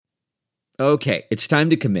Okay, it's time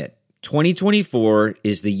to commit. 2024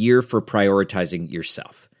 is the year for prioritizing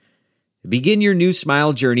yourself. Begin your new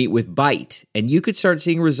smile journey with Byte, and you could start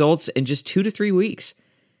seeing results in just 2 to 3 weeks.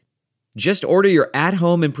 Just order your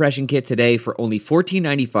at-home impression kit today for only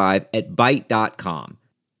 $14.95 at Byte.com.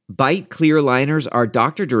 Byte clear liners are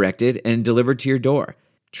doctor-directed and delivered to your door.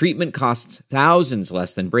 Treatment costs thousands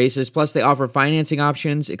less than braces, plus they offer financing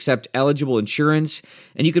options, accept eligible insurance,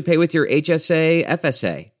 and you could pay with your HSA,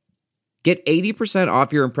 FSA. Get 80%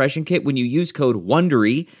 off your impression kit when you use code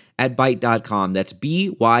WONDERY at Byte.com. That's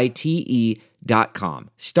BYTE.com.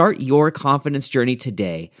 Start your confidence journey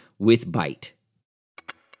today with Byte.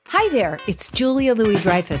 Hi there, it's Julia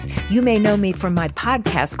Louis-Dreyfus. You may know me from my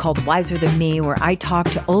podcast called Wiser Than Me, where I talk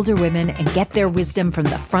to older women and get their wisdom from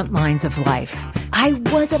the front lines of life. I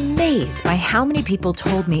was amazed by how many people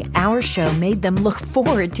told me our show made them look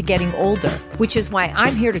forward to getting older, which is why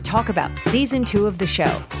I'm here to talk about season 2 of the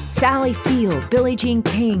show. Sally Field, Billie Jean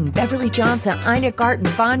King, Beverly Johnson, Ina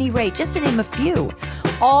Garten, Bonnie Raitt, just to name a few.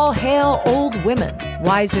 All hail old women.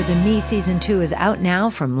 Wiser Than Me season 2 is out now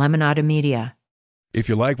from Lemonada Media. If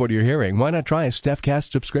you like what you're hearing, why not try a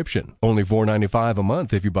StephCast subscription? Only $4.95 a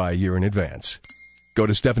month if you buy a year in advance. Go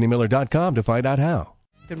to StephanieMiller.com to find out how.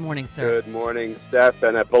 Good morning, sir. Good morning, Steph,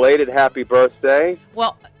 and a belated happy birthday.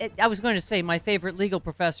 Well, I was going to say my favorite legal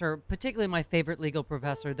professor, particularly my favorite legal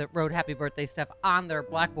professor that wrote Happy Birthday, Steph, on their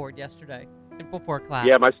blackboard yesterday before class.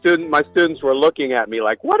 Yeah, my students were looking at me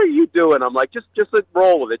like, "What are you doing?" I'm like, "Just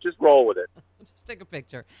roll with it. Just roll with it." Just take a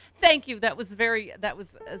picture. Thank you. That was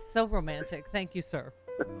so romantic. Thank you, sir.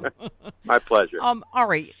 My pleasure. All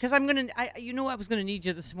right, because I was gonna need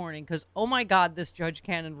you this morning because oh my God, this Judge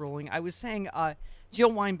Cannon ruling. I was saying,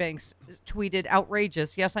 Jill Wine-Banks tweeted,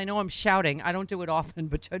 outrageous. Yes, I know I'm shouting. I don't do it often,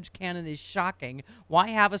 but Judge Cannon is shocking. Why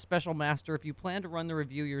have a special master if you plan to run the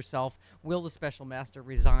review yourself? Will the special master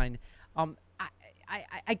resign?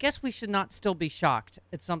 I guess we should not still be shocked.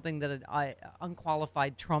 It's something that an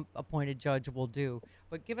unqualified Trump-appointed judge will do.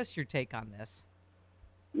 But give us your take on this.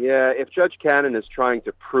 Yeah, if Judge Cannon is trying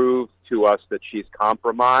to prove to us that she's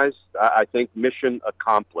compromised, I think mission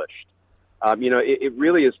accomplished. It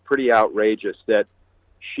really is pretty outrageous that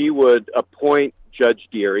she would appoint Judge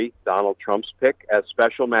Dearie, Donald Trump's pick, as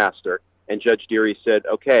special master, and Judge Dearie said,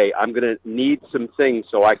 okay, I'm going to need some things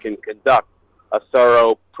so I can conduct a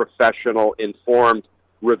thorough, professional, informed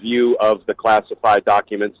review of the classified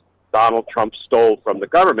documents Donald Trump stole from the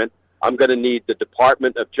government. I'm going to need the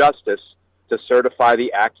Department of Justice to certify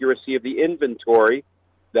the accuracy of the inventory,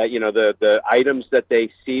 that the items that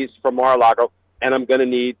they seized from Mar-a-Lago, and I'm going to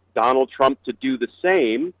need Donald Trump to do the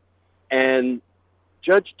same. And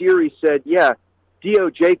Judge Dearie said, yeah,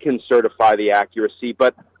 DOJ can certify the accuracy,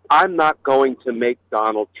 but I'm not going to make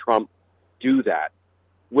Donald Trump do that,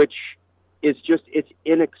 which is just, it's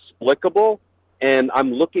inexplicable, and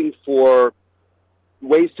I'm looking for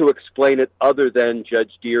ways to explain it other than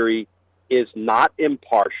Judge Dearie is not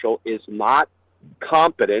impartial, is not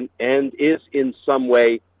competent, and is in some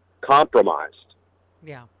way compromised.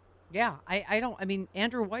 Yeah.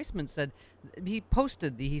 Andrew Weissman said, he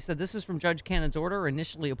said, this is from Judge Cannon's order,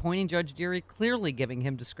 initially appointing Judge Dearie, clearly giving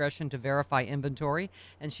him discretion to verify inventory,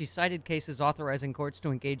 and she cited cases authorizing courts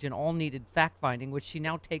to engage in all needed fact-finding, which she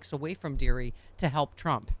now takes away from Dearie to help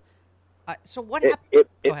Trump. So what happened?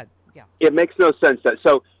 Go ahead. Yeah. It makes no sense.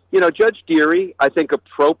 Judge Dearie, I think,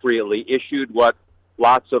 appropriately issued what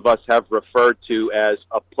lots of us have referred to as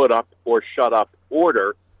a put-up or shut-up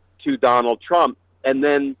order to Donald Trump, and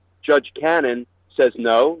then Judge Cannon says,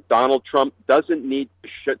 no, Donald Trump doesn't need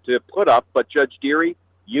to put up, but Judge Dearie,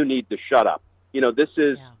 you need to shut up. This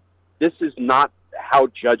is not how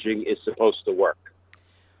judging is supposed to work.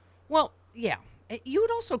 Well, yeah. You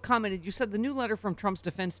had also commented, you said the new letter from Trump's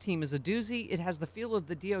defense team is a doozy. It has the feel of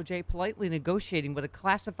the DOJ politely negotiating with a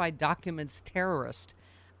classified documents terrorist.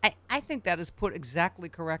 I think that is put exactly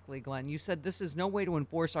correctly, Glenn. You said this is no way to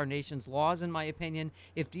enforce our nation's laws, in my opinion.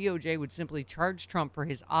 If DOJ would simply charge Trump for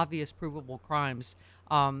his obvious provable crimes,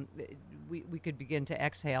 we could begin to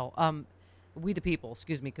exhale. We the people,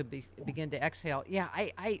 could begin to exhale. Yeah,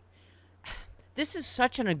 this is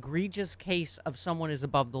such an egregious case of someone is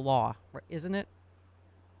above the law, isn't it?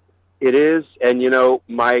 It is, and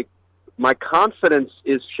my confidence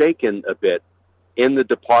is shaken a bit in the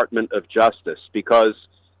Department of Justice because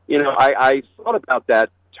I thought about that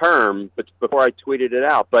term before I tweeted it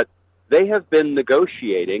out, but they have been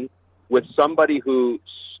negotiating with somebody who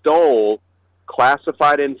stole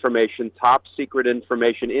classified information, top secret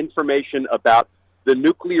information about the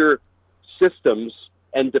nuclear systems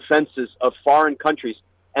and defenses of foreign countries.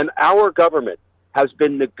 And our government has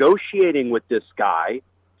been negotiating with this guy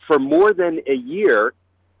for more than a year,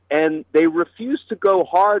 and they refuse to go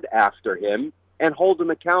hard after him and hold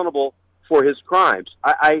him accountable for his crimes.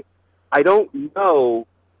 I don't know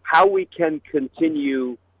how we can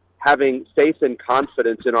continue having faith and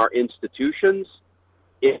confidence in our institutions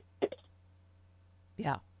if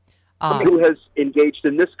somebody who has engaged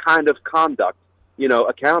in this kind of conduct,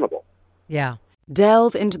 accountable. Yeah.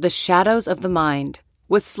 Delve into the shadows of the mind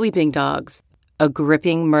with Sleeping Dogs, a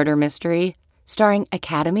gripping murder mystery starring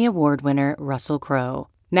Academy Award winner Russell Crowe.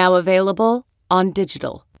 Now available on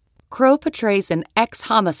digital. Crowe portrays an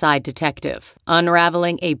ex-homicide detective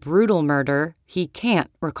unraveling a brutal murder he can't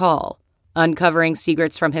recall. Uncovering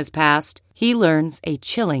secrets from his past, he learns a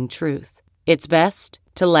chilling truth. It's best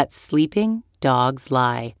to let sleeping dogs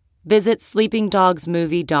lie. Visit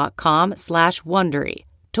sleepingdogsmovie.com/Wondery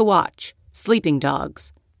to watch Sleeping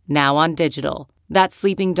Dogs, now on digital. That's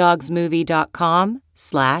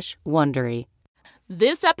sleepingdogsmovie.com/Wondery.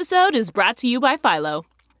 This episode is brought to you by Philo.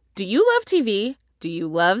 Do you love TV? Do you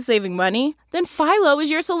love saving money? Then Philo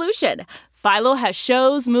is your solution. Philo has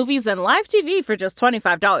shows, movies, and live TV for just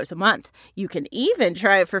 $25 a month. You can even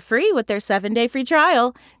try it for free with their 7-day free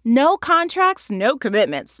trial. No contracts, no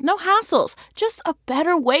commitments, no hassles. Just a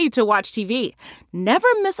better way to watch TV. Never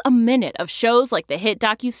miss a minute of shows like the hit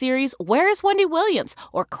docuseries Where is Wendy Williams?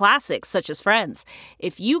 Or classics such as Friends.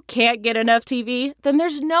 If you can't get enough TV, then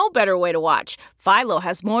there's no better way to watch. Philo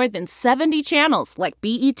has more than 70 channels like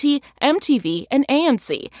BET, MTV, and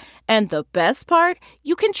AMC. And the best part?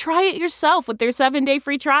 You can try it yourself with their 7-day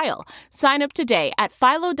free trial. Sign up today at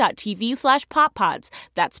philo.tv/poppods.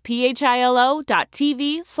 That's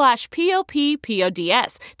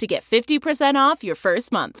philo.tv/POPPODS to get 50% off your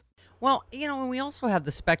first month. Well, and we also had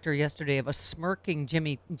the specter yesterday of a smirking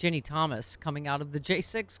Ginny Thomas coming out of the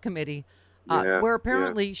J6 committee, where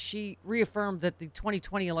apparently she reaffirmed that the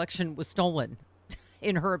 2020 election was stolen,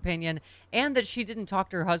 in her opinion, and that she didn't talk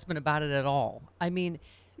to her husband about it at all. I mean,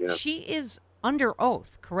 she is under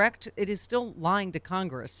oath, correct? It is still lying to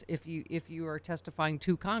Congress if you are testifying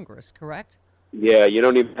to Congress, correct? Yeah, you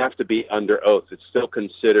don't even have to be under oath. It's still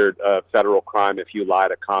considered a federal crime if you lie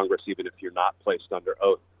to Congress, even if you're not placed under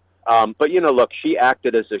oath. But, look, she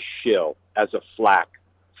acted as a shill, as a flack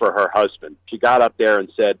for her husband. She got up there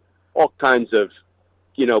and said all kinds of,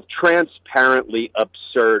 transparently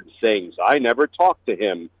absurd things. I never talked to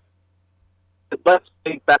him. Let's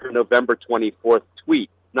think back to November 24th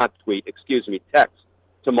text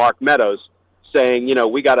to Mark Meadows saying,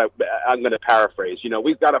 I'm going to paraphrase,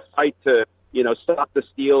 we've got to fight to, stop the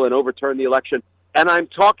steal and overturn the election. And I'm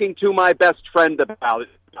talking to my best friend about it.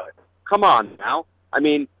 Come on now. I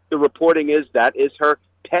mean, the reporting is that is her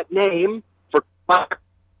pet name for.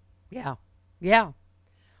 Yeah. Yeah.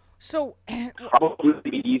 So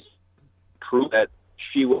probably prove that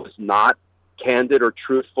she was not candid or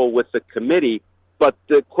truthful with the committee. But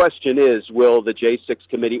the question is, will the J6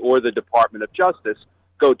 committee or the Department of Justice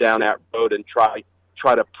go down that road and try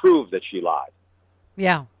to prove that she lied?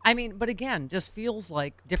 Yeah. I mean, but again, just feels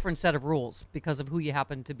like different set of rules because of who you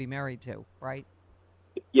happen to be married to, right?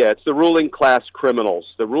 Yeah, it's the ruling class criminals.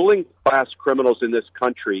 The ruling class criminals in this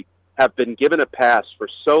country have been given a pass for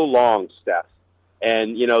so long, Steph.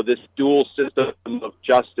 And, this dual system of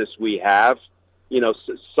justice we have,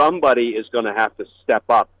 somebody is going to have to step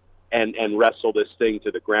up and wrestle this thing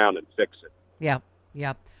to the ground and fix it. Yeah,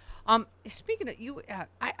 yeah. Speaking of you,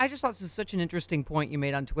 I just thought this was such an interesting point you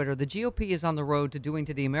made on Twitter. The GOP is on the road to doing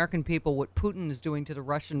to the American people what Putin is doing to the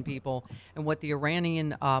Russian people and what the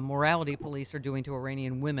Iranian morality police are doing to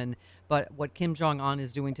Iranian women, but what Kim Jong-un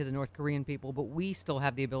is doing to the North Korean people, but we still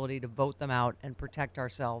have the ability to vote them out and protect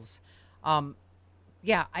ourselves.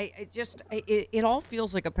 Yeah, it all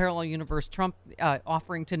feels like a parallel universe. Trump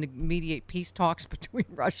offering to mediate peace talks between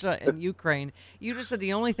Russia and Ukraine. You just said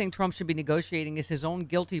the only thing Trump should be negotiating is his own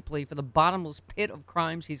guilty plea for the bottomless pit of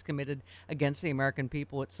crimes he's committed against the American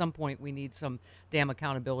people. At some point, we need some damn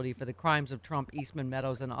accountability for the crimes of Trump, Eastman,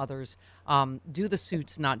 Meadows, and others. Do the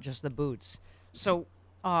suits, not just the boots. So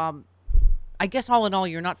I guess all in all,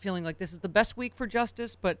 you're not feeling like this is the best week for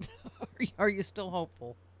justice, but are you still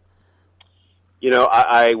hopeful?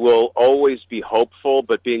 I will always be hopeful,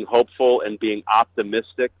 but being hopeful and being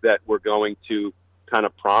optimistic that we're going to kind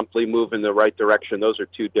of promptly move in the right direction, those are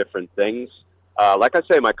two different things. Like I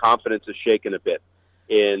say, my confidence is shaken a bit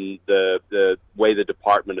in the way the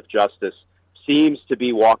Department of Justice seems to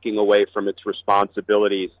be walking away from its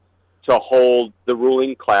responsibilities to hold the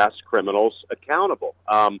ruling class criminals accountable.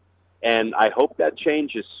 And I hope that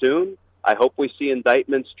changes soon. I hope we see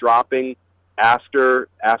indictments dropping after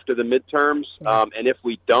the midterms. And if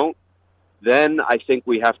we don't, then I think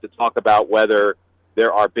we have to talk about whether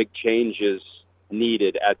there are big changes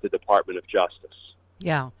needed at the Department of Justice.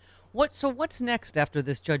 Yeah. What's next after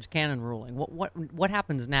this Judge Cannon ruling? What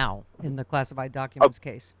happens now in the classified documents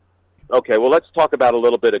case? Okay, well, let's talk about a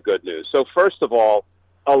little bit of good news. So first of all,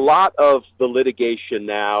 a lot of the litigation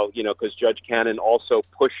now, because Judge Cannon also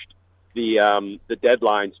pushed the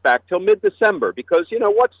deadlines back till mid-December because,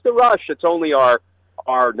 what's the rush? It's only our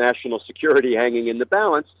national security hanging in the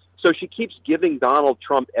balance. So she keeps giving Donald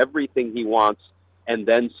Trump everything he wants and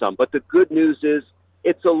then some. But the good news is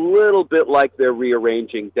it's a little bit like they're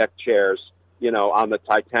rearranging deck chairs, on the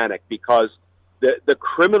Titanic because the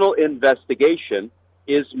criminal investigation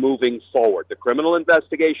is moving forward. The criminal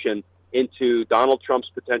investigation into Donald Trump's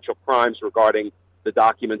potential crimes regarding the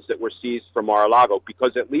documents that were seized from Mar-a-Lago,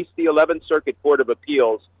 because at least the 11th Circuit Court of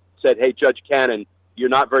Appeals said, hey, Judge Cannon, you're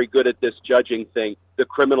not very good at this judging thing. The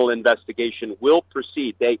criminal investigation will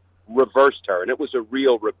proceed. They reversed her, and it was a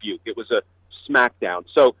real rebuke. It was a smackdown.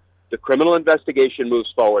 So the criminal investigation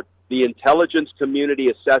moves forward. The intelligence community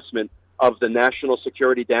assessment of the national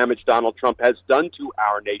security damage Donald Trump has done to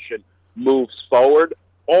our nation moves forward.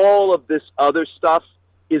 All of this other stuff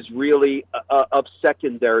is really of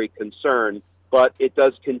secondary concern, but it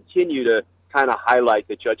does continue to kind of highlight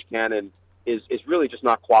that Judge Cannon is really just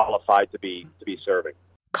not qualified to be serving.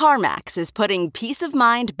 CarMax is putting peace of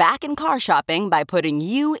mind back in car shopping by putting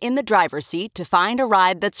you in the driver's seat to find a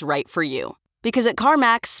ride that's right for you. Because at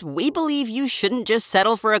CarMax, we believe you shouldn't just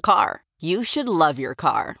settle for a car. You should love your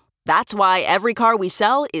car. That's why every car we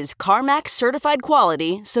sell is CarMax certified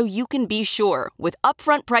quality, so you can be sure with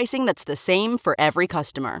upfront pricing that's the same for every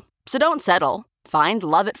customer. So don't settle. Find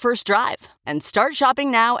love at first drive and start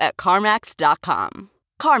shopping now at CarMax.com.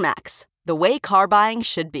 CarMax, the way car buying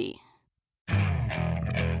should be.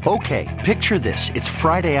 Okay, picture this. It's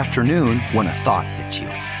Friday afternoon when a thought hits you.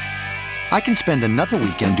 I can spend another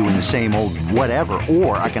weekend doing the same old whatever,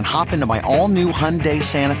 or I can hop into my all-new Hyundai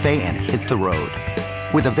Santa Fe and hit the road.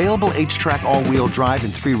 With available H-Track all-wheel drive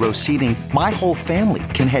and 3-row seating, my whole family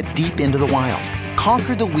can head deep into the wild.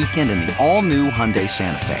 Conquer the weekend in the all-new Hyundai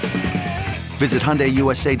Santa Fe. Visit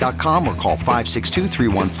HyundaiUSA.com or call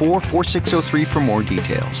 562-314-4603 for more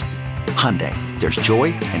details. Hyundai, there's joy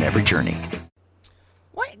in every journey.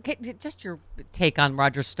 Just your take on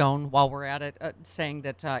Roger Stone while we're at it, saying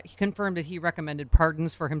that he confirmed that he recommended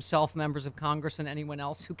pardons for himself, members of Congress, and anyone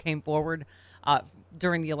else who came forward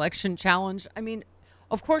during the election challenge. I mean,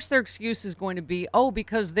 of course their excuse is going to be,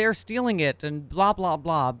 because they're stealing it and blah, blah,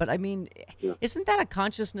 blah. But, I mean, Isn't that a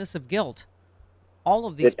consciousness of guilt? All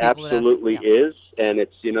of these people. It absolutely is. And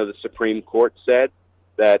it's, the Supreme Court said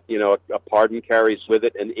that, a pardon carries with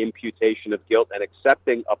it an imputation of guilt, and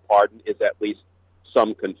accepting a pardon is at least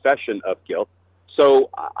some confession of guilt. So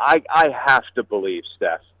I have to believe,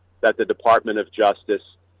 Steph, that the Department of Justice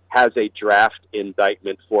has a draft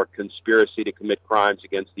indictment for conspiracy to commit crimes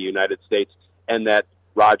against the United States, and that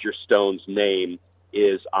Roger Stone's name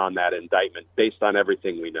is on that indictment, based on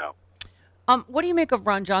everything we know. What do you make of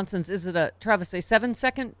Ron Johnson's, is it a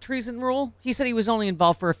 7-second treason rule? He said he was only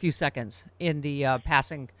involved for a few seconds in the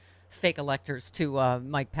passing fake electors to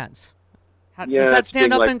Mike Pence. Does that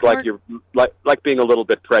stand up in court? Like being a little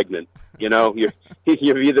bit pregnant. You've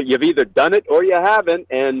either done it or you haven't,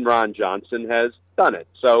 and Ron Johnson has done it.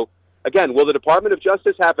 So, again, will the Department of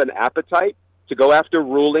Justice have an appetite to go after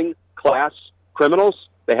ruling class criminals?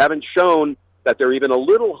 They haven't shown that they're even a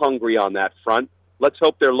little hungry on that front. Let's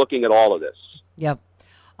hope they're looking at all of this. Yep.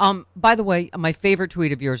 By the way, my favorite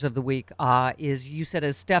tweet of yours of the week is you said,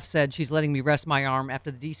 as Steph said, she's letting me rest my arm after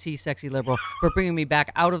the D.C. sexy liberal for bringing me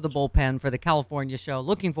back out of the bullpen for the California show.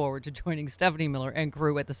 Looking forward to joining Stephanie Miller and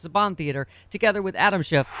crew at the Saban Theater together with Adam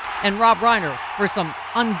Schiff and Rob Reiner for some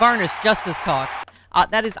unvarnished justice talk.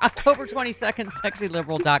 That is October 22nd,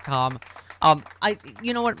 sexyliberal.com.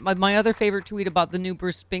 You know what? My other favorite tweet about the new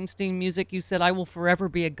Bruce Springsteen music, you said, I will forever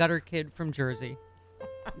be a gutter kid from Jersey.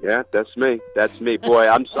 Yeah, that's me. Boy,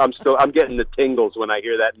 I'm getting the tingles when I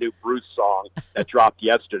hear that new Bruce song that dropped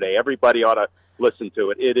yesterday. Everybody ought to listen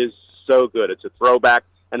to it. It is so good. It's a throwback,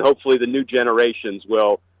 and hopefully the new generations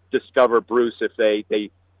will discover Bruce if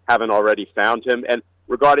they haven't already found him. And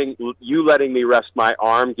regarding you letting me rest my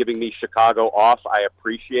arm, giving me Chicago off, I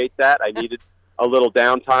appreciate that. I needed a little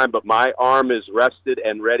downtime, but my arm is rested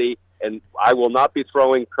and ready, and I will not be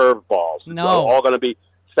throwing curveballs. No. It's all going to be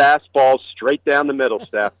fastballs straight down the middle,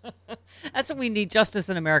 Steph. That's what we need. Justice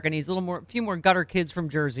in America needs a few more gutter kids from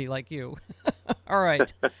Jersey like you. All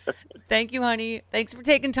right. Thank you, honey. Thanks for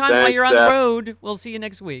taking time while you're on the road. We'll see you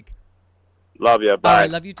next week. Love you. Bye. All right,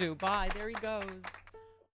 love you too. Bye. There he goes.